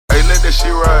Hey, let that shit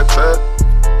ride, Ted.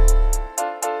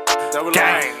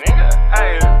 Gang, nigga.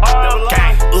 Hey, all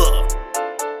gang.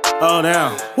 Oh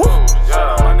down. Woo.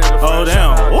 Oh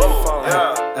down. Woo.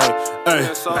 Hey.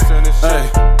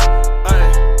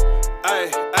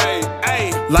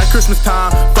 Like Christmas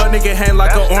time, fuck nigga hang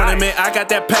like an ornament. I got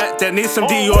that pack that needs some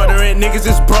deodorant. Niggas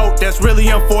is broke, that's really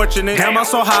unfortunate. Damn, I'm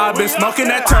so high, been smoking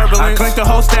that turbulence. I clinked the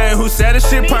whole stand who said this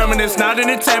shit permanent. It's not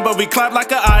entertainment, but we clap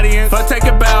like an audience. But take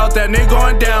a bow, that nigga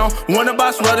going down. Wanna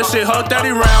boss rudder shit, hold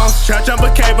 30 rounds. Try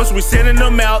jumping cables, we sending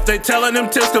them out. They telling them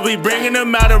tips that we bringing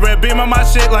them out. A red beam on my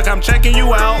shit like I'm checking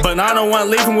you out. But I don't want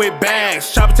leaving with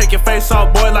bags. Chopper take your face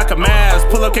off, boy, like a mask.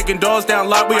 Pull up kicking doors down,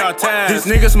 lock, we all tagged. These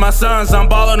niggas my sons, I'm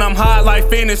ballin', I'm hot like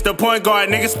Phoenix. The point guard,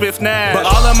 nigga Spiff nash. But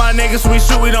all of my niggas, we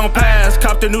shoot, we don't pass.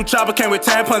 Cop the new chopper, came with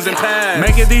tampons and pads.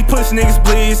 Making these pussy niggas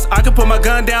please. I can put my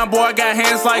gun down, boy, I got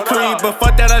hands like Creed. But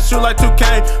fuck that, I shoot like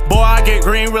 2K. Boy, I get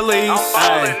green release.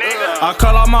 I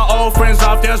cut all my old friends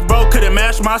off, that's broke, couldn't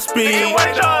match my speed.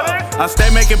 I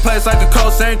stay making plays like a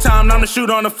coach, same time, I'm the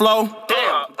shooter on the floor.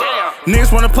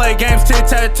 Niggas wanna play games,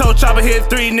 tit-tat-toe, chopper hit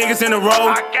 3 niggas in a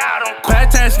row.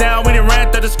 Pat touchdown, we done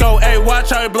ran through the scope. Ayy,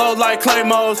 watch how it blow like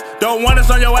claymores. Don't want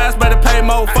us on your ass, better pay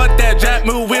more. Fuck that jack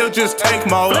move, we'll just take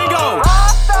more. Flingo!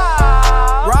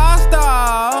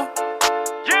 Rasta!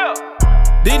 Yeah!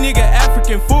 These nigga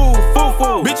African fool.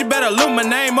 Bitch, you better look my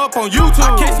name up on YouTube.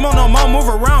 I can't smoke no more, move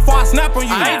around before I snap on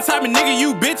you. I ain't the type of nigga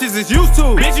you bitches is used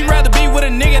to. Bitch, you rather be with a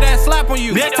nigga that slap on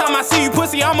you. Next time I see you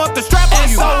pussy, I'm up the strap on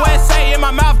you. S-O-S-A in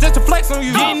my mouth just to flex on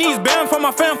you. Getting these bands for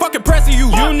my fam, fucking pressing you.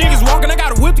 You niggas walking, I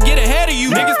got a whip to get ahead of you.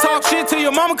 Niggas talk shit to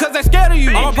your mama cause they scared of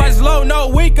you. All my prices low, no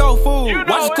Wico fool.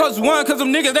 Watch it cause one, cause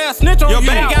them niggas they'll snitch on you. Your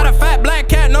baby got a fat black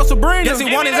cat, no Sabrina. Guess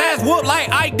he want his ass whooped like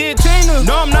Ike did Tina.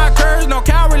 No, I'm not courage, no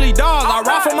cowardly dogs. I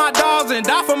ride for my dogs and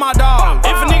die for my dogs.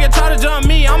 If a nigga try to jump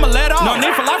me, I'ma let off. No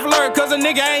need for life alert cause a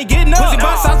nigga ain't getting up. Pussy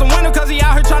bust out the window cause he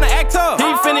out here tryna act up. He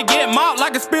finna get mopped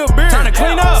like a spilled beer. Tryna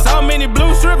clean up. So many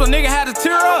blue strips, a nigga had to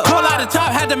tear up. Pull out the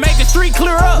top, had to make the street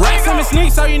clear up. Racks in the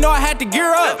sneak so you know I had to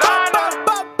gear up.